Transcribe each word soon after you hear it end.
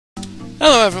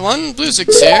Hello everyone,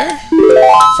 Bluzix here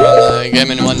from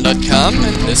GameIn1.com,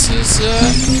 and this is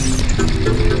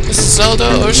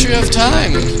Zelda Ocean of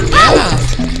Time. Yeah.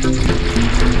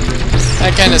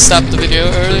 I kinda stopped the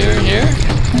video earlier here,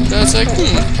 so I was like,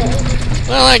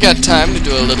 well, I got time to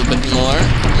do a little bit more.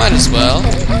 Might as well.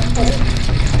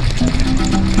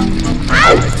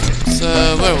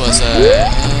 So, where was I?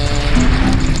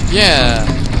 Yeah.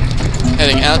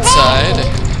 Heading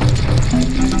outside.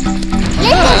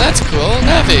 Ah, that's cool.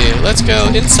 Navi, let's go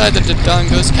inside the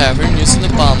Dodongo's cavern using the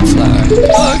bomb flower.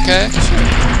 Oh, okay, sure.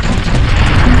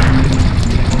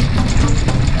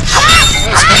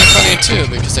 That was kind of funny too,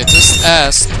 because I just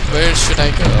asked, where should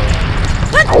I go?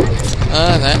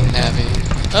 Ah, that Navi.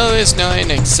 Always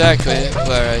knowing exactly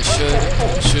where I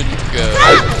shouldn't go.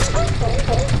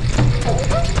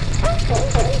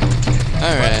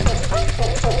 Alright.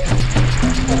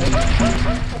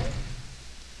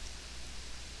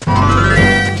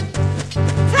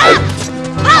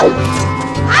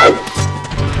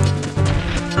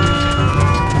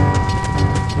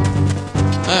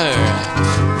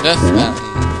 Death Mountain.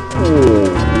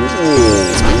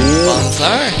 Let's pick up the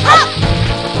bonfire.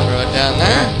 Throw it down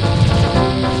there.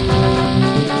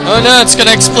 Oh no, it's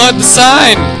gonna explode the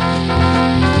sign!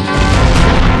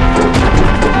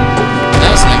 That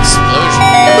was an explosion.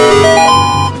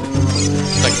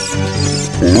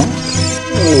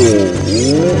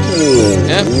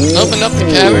 Yep, open up the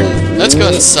cavern. Let's go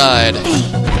inside.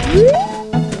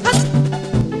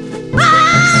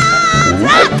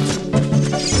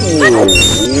 I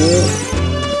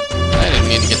didn't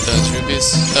mean to get those rubies.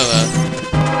 Oh well.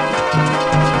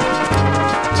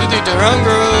 To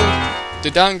the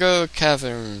Dodongo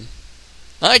Cavern.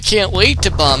 I can't wait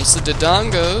to bomb the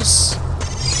Dodongos.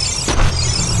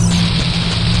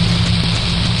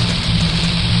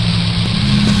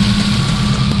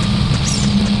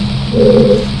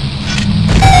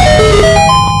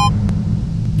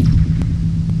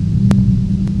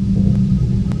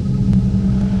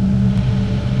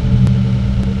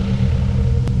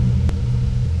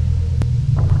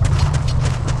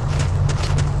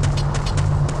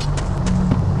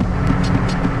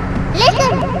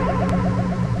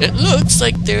 It looks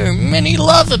like there are many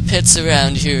lava pits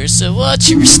around here, so watch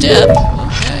your step.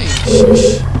 Okay,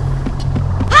 shush.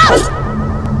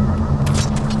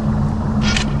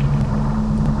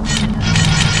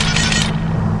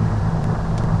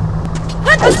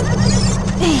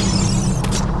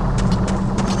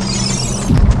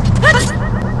 I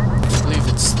believe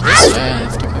it's this way. I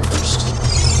have to go first.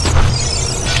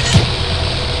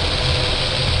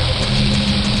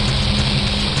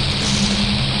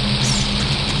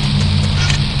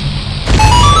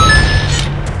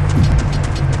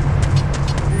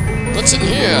 What's in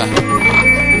here?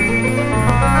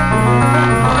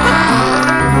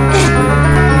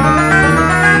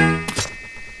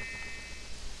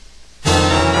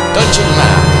 Dungeon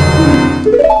map.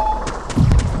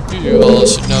 You all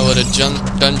should know what a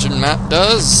dungeon map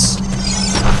does.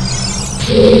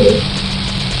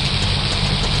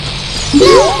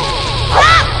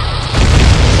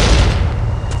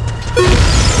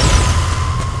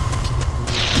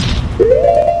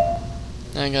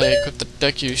 I gotta equip the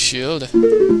Deku shield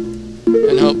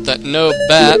and hope that no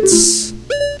bats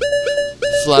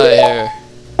fly here.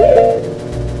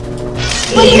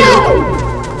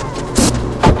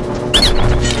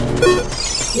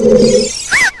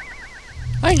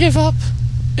 I give up.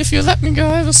 If you let me go,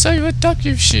 I will sell you a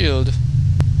Deku shield.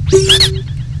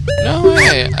 No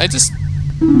way. I just.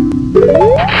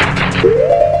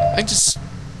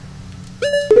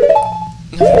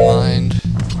 Never mind.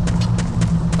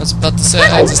 I was about to say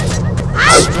I just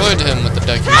destroyed him with the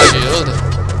Deku shield.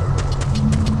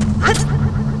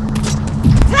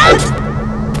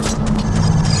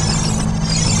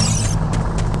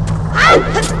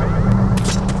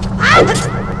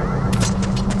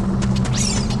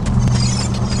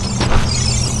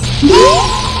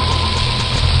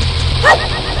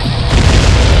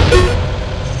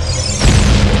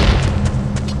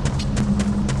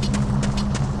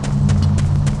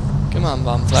 Come on,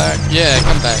 Bonfire. Yeah,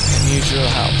 come back. I need your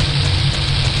help.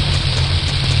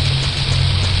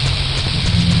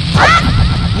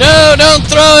 No, don't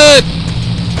throw it!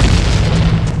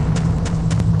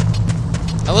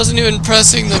 I wasn't even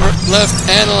pressing the left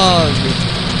analog.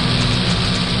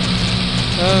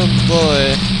 Oh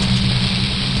boy.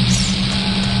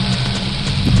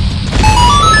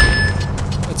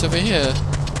 What's over here?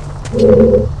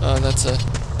 Oh, that's a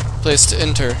place to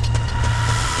enter.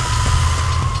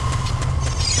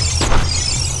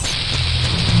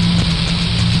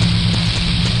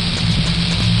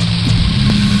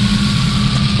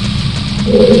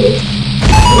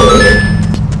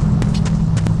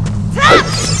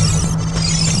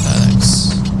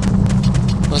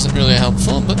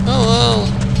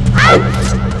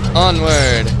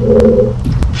 Onward!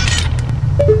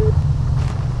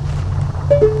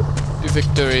 To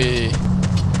victory!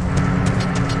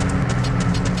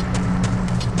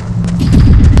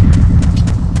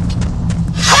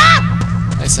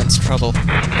 I sense trouble.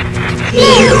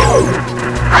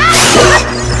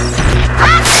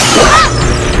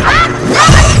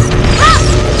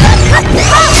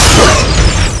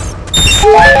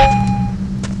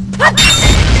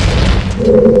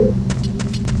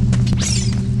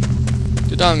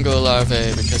 Dodongo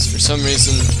larvae, because for some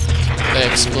reason they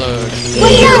explode.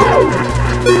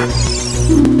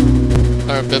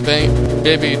 Or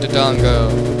baby Dodongo.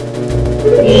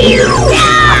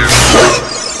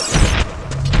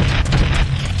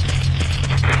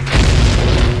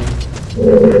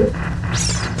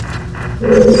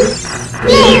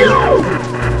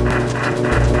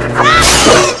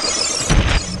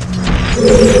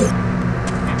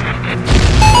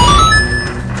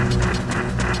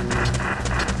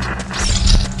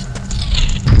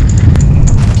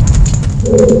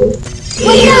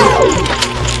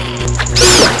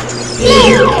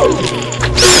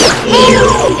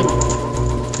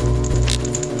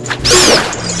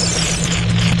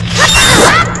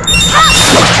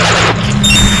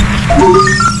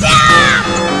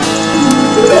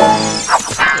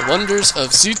 Wonders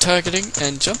of Z targeting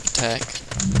and jump attack.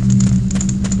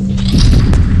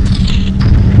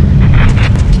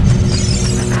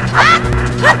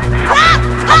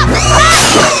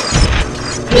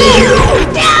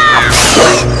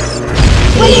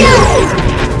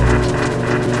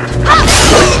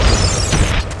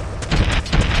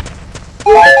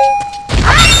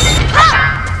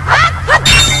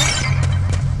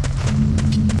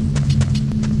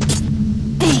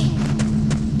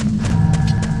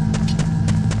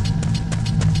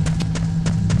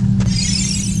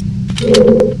 You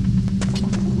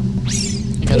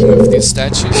gotta move these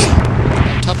statues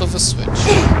on top of a switch.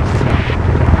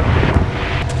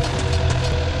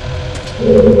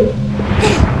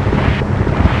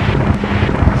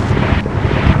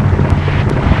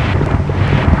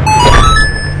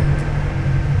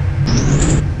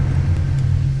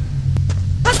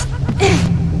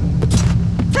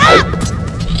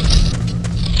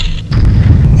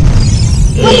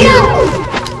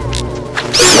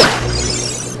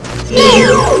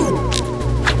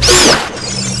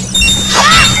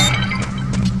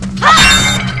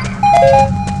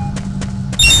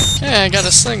 Yeah, I got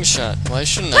a slingshot. Why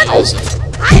shouldn't I use it?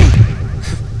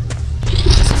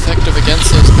 It's effective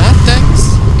against those bad things?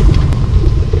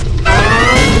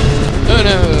 Oh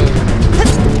no!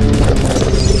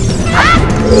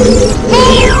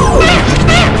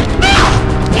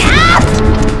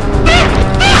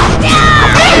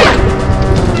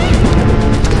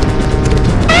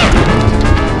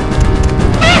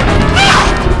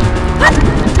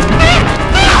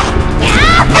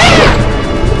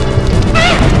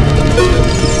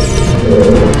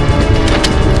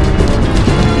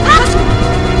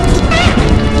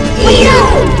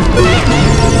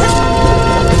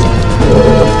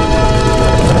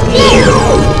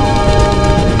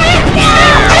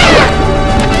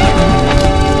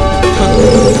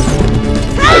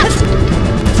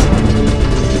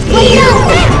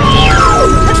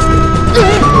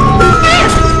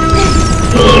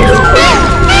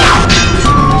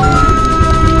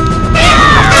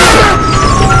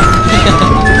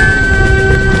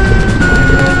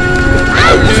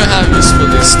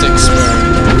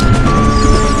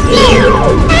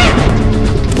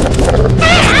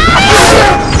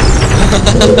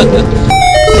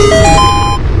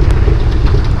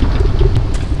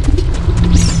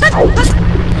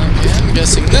 Okay, I'm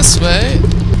guessing this way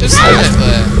is the right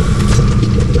way.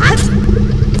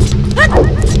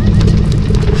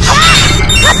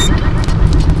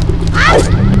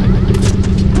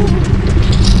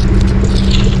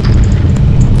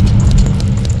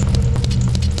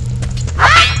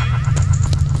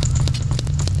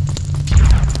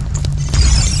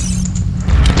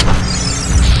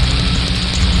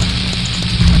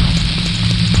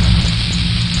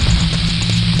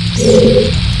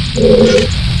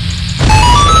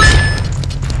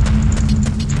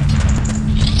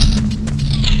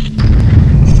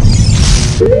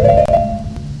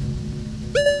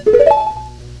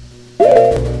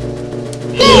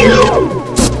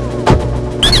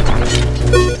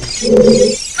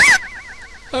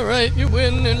 Alright, you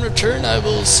win. In return, I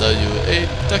will sell you 8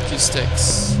 ducky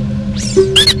sticks.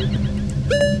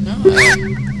 No,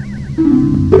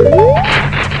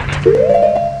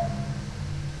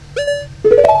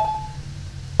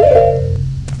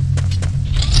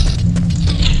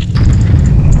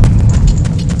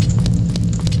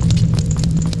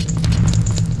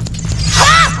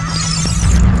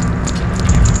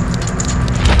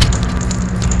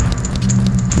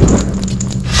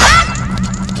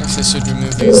 actually should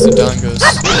remove these dodongos.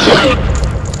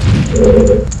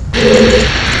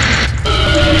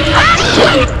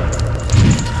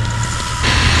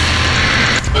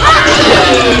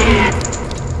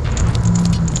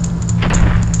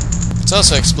 It's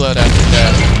also explode after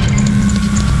death.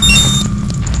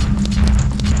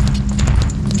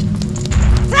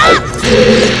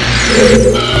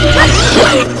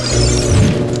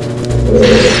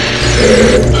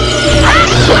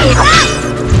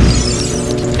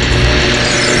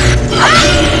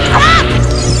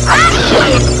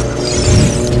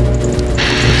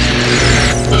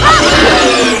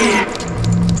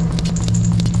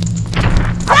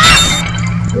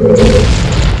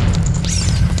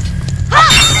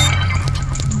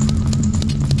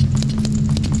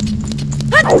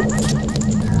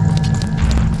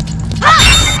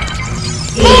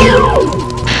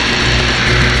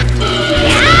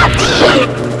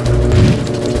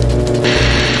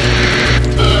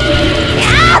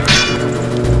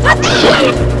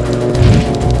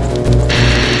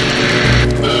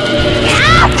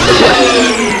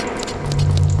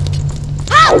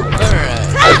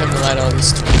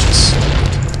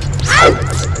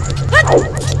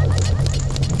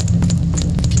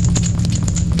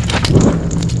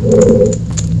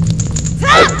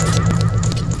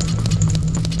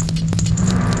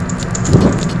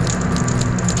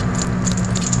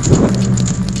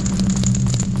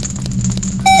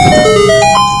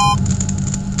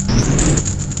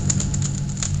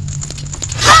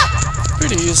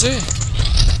 Pretty easy.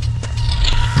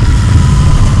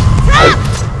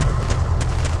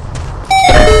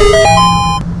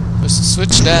 Push the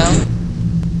switch down.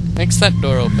 Makes that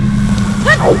door open.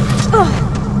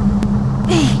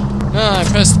 No, I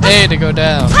pressed A to go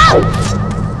down.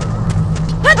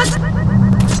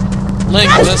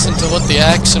 Link, listen to what the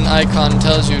action icon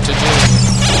tells you to do.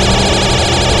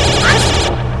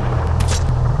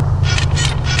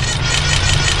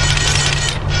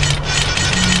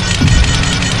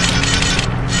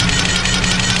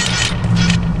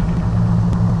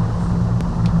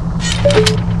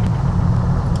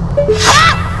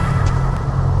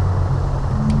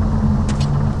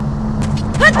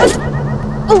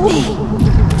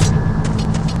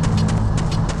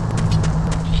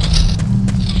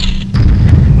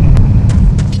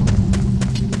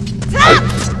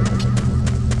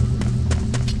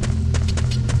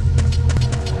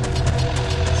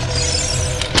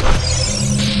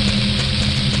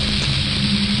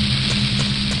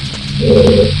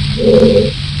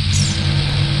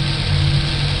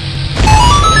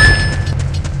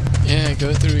 Yeah,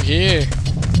 go through here.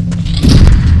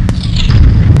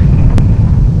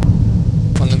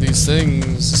 One of these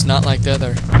things is not like the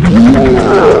other.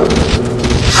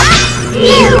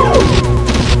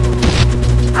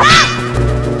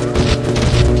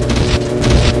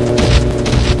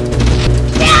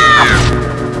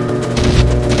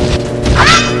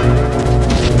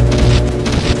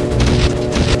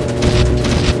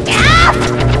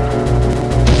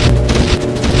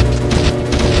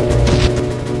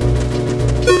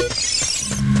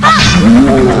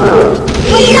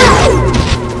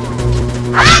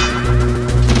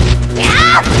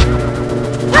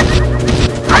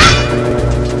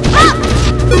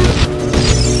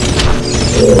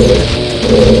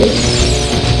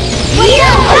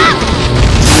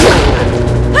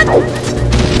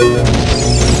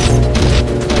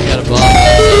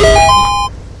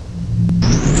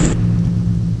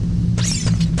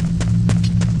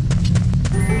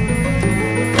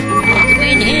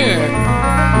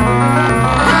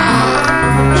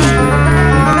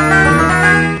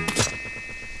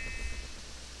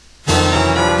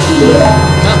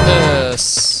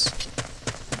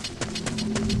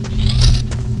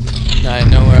 Now I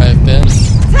know where I've been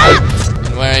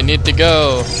and where I need to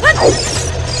go.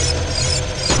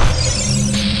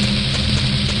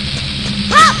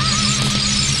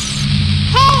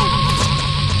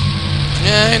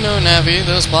 Yeah, I know, Navi.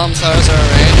 Those bonfires are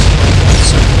arranged in a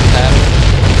certain pattern.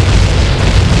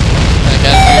 I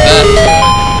gotta do that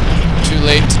too. Too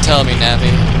late to tell me,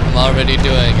 Navi. I'm already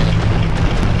doing it.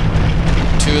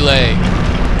 Too late.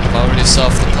 I've already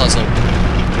solved the puzzle.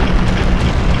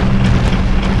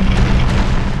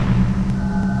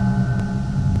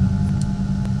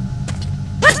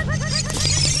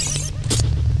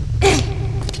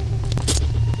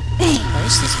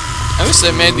 I wish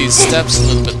they made these steps a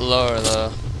little bit lower,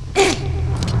 though.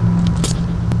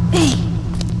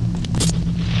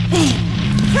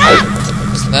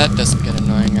 So that doesn't get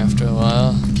annoying after a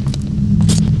while.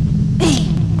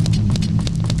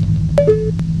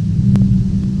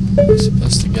 I'm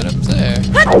supposed to get up there.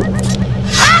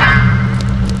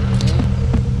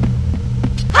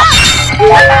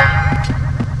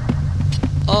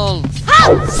 I'll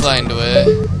find a way.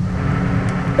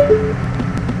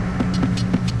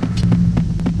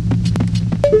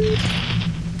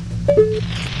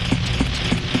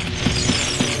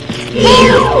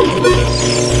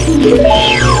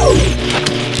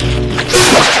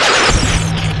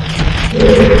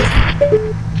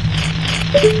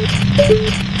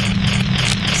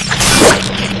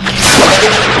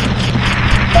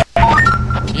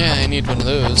 Yeah, I need one of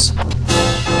those.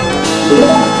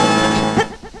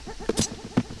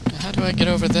 How do I get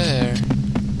over there?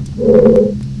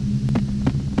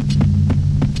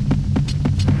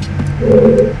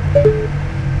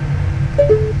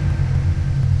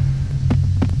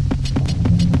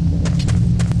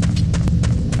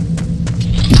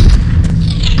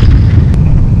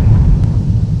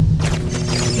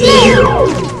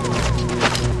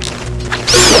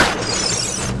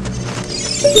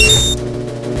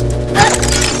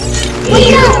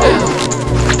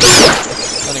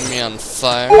 Putting me on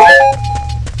fire.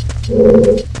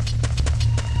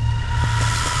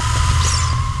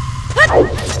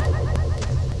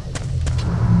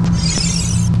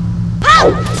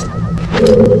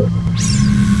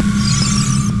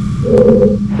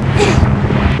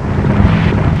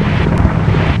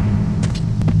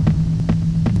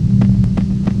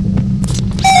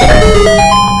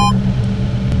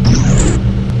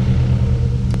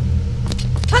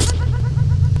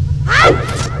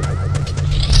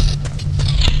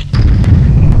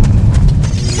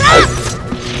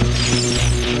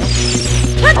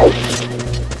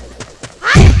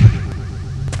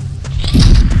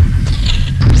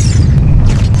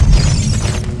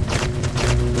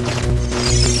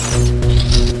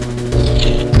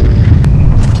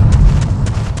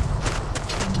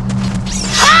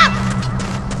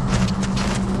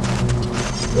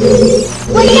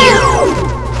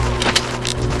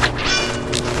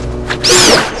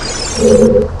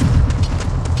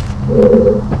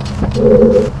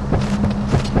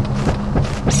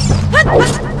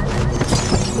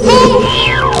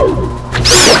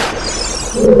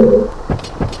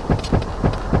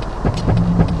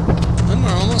 And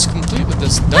we're almost complete with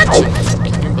this dungeon.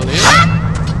 Can you believe it?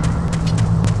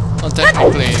 Well,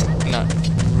 technically, not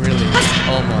really.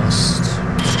 Almost.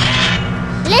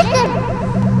 Listen!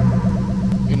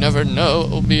 You never know what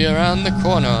will be around the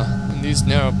corner in these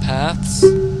narrow paths.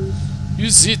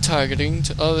 Use Z-targeting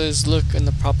to always look in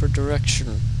the proper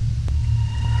direction.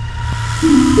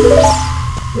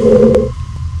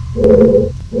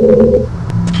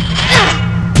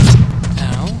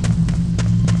 Ow.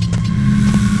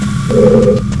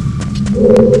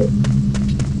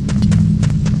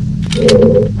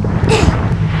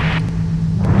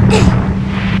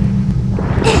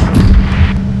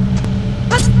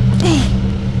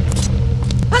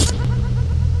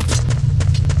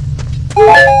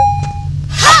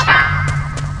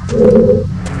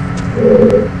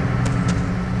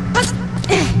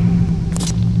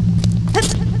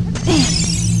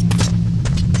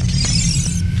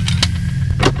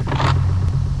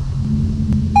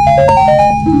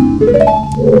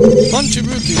 Bunch of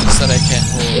rookies that I can't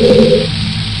hold.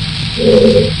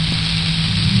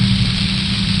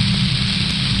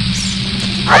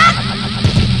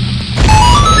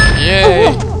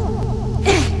 Yay!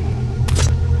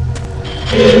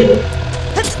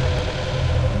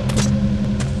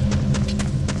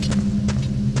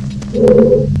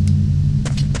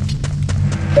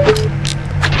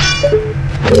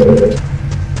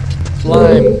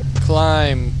 Climb,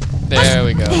 climb. There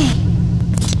we go.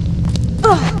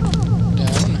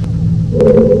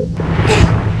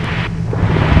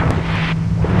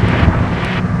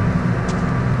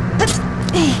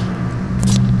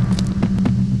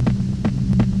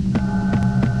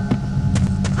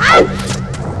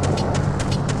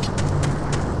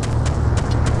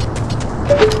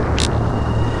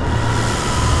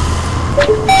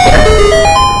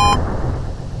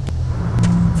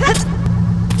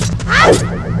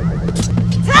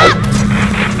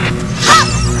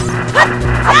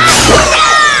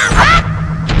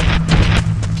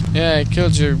 Yeah, I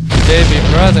killed your baby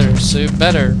brother, so you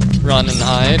better run and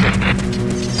hide.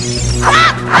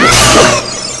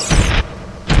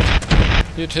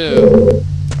 You too.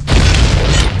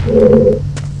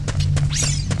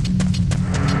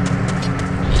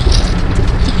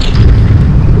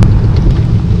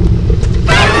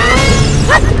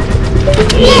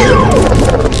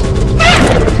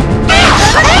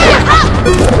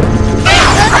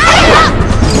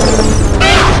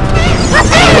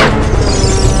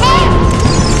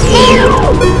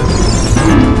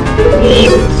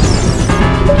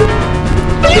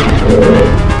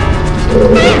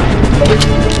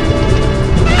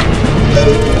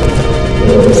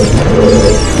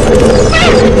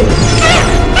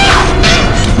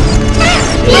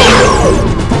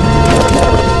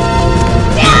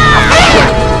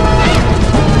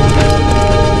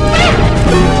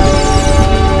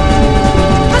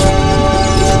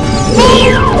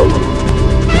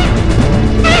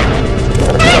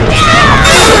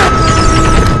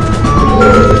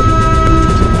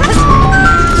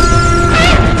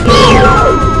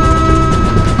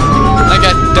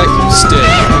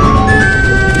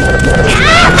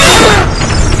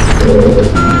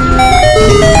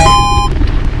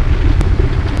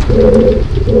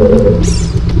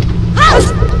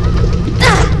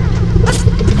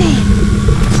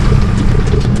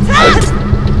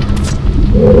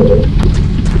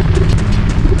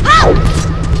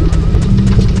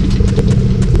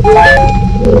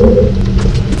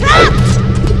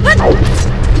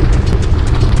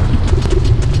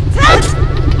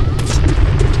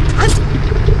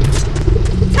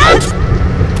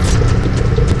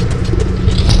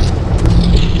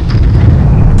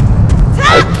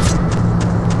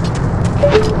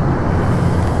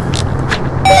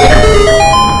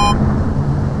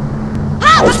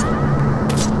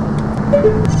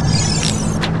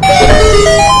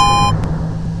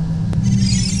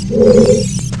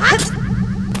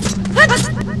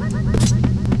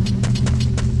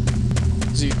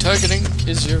 The targeting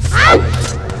is your friend.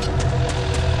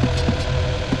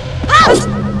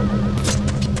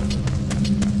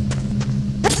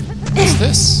 What's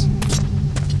this?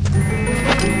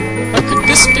 What could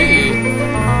this be?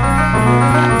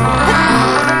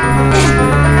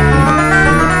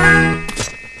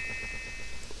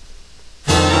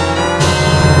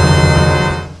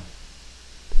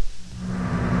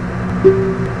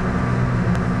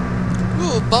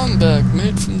 Ooh, a bomb bag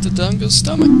made from the Dongo's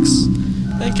stomachs.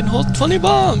 They can hold 20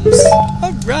 bombs!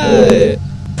 Alright!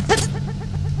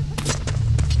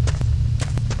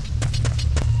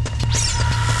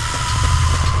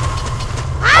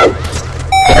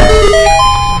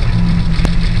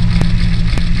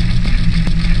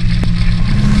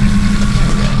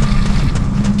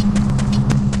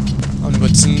 On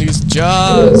what's in these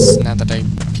jaws? Now that I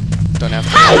don't have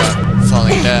to worry about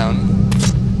falling down.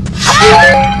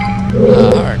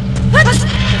 Heart.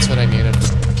 That's what I needed.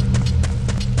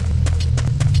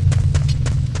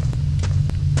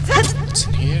 What's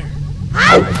in here?